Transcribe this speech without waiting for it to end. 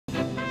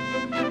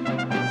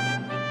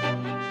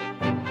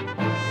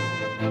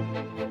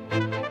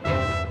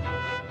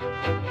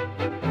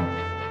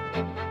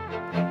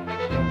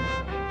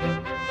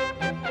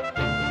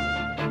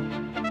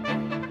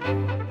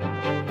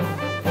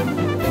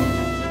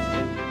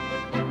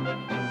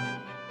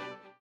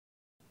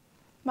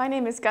My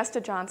name is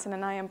Gusta Johnson,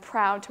 and I am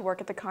proud to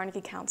work at the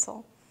Carnegie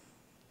Council.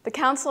 The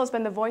Council has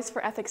been the voice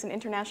for ethics in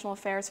international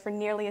affairs for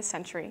nearly a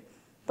century,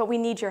 but we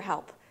need your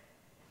help.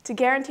 To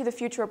guarantee the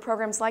future of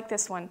programs like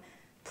this one,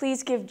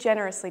 please give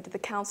generously to the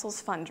Council's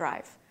fund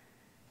drive.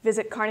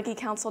 Visit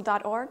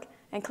carnegiecouncil.org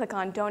and click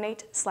on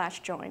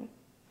Donate/Join.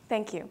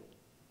 Thank you.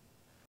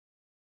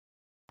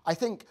 I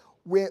think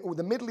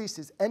the Middle East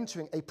is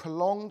entering a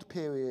prolonged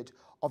period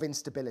of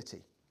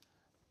instability.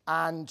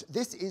 And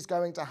this is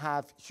going to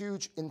have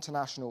huge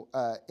international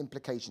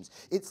implications.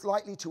 It's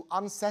likely to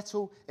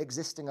unsettle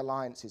existing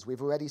alliances.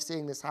 We've already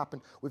seen this happen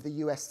with the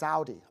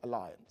US-Saudi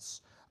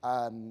alliance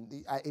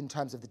in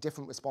terms of the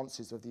different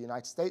responses of the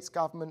United States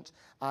government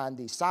and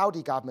the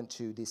Saudi government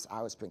to this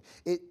Arab Spring.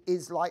 It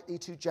is likely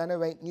to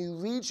generate new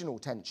regional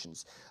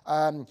tensions.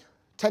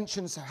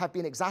 Tensions have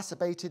been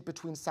exacerbated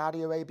between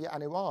Saudi Arabia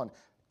and Iran,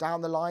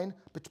 down the line,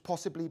 but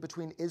possibly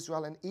between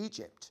Israel and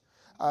Egypt.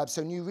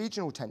 So new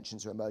regional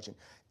tensions are emerging.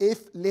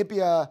 If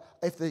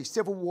the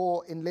civil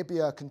war in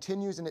Libya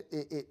continues and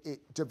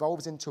it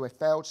devolves into a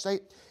failed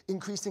state,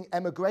 increasing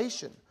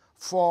emigration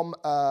from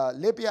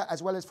Libya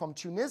as well as from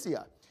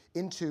Tunisia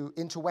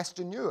into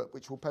Western Europe,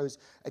 which will pose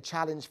a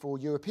challenge for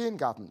European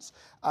governments.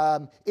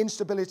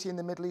 Instability in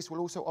the Middle East will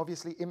also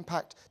obviously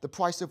impact the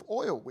price of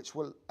oil, which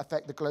will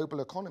affect the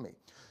global economy.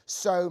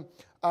 So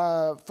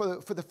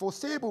for the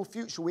foreseeable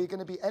future, we're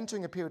going to be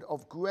entering a period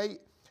of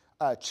great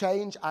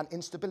change and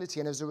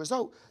instability, and as a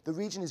result, the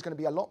region is going to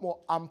be a lot more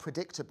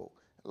unpredictable.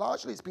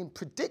 Largely, it's been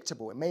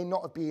predictable. It may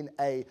not have been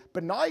a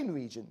benign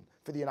region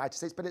for the United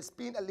States, but it's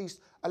been at least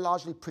a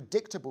largely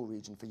predictable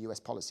region for US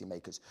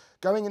policymakers.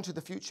 Going into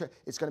the future,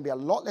 it's going to be a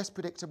lot less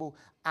predictable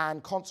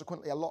and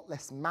consequently a lot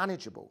less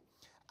manageable.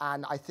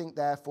 And I think,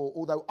 therefore,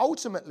 although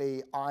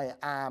ultimately I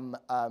am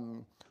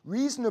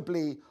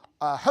reasonably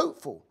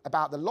hopeful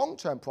about the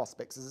long-term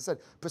prospects, as I said,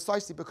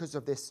 precisely because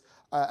of this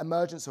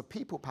emergence of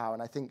people power,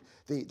 and I think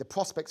the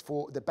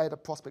better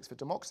prospects for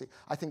democracy.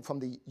 I think from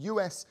the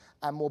US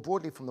and more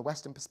broadly from the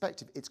Western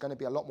perspective, it's going to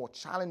be a lot more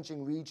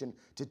challenging region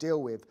to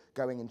deal with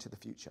going into the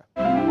future.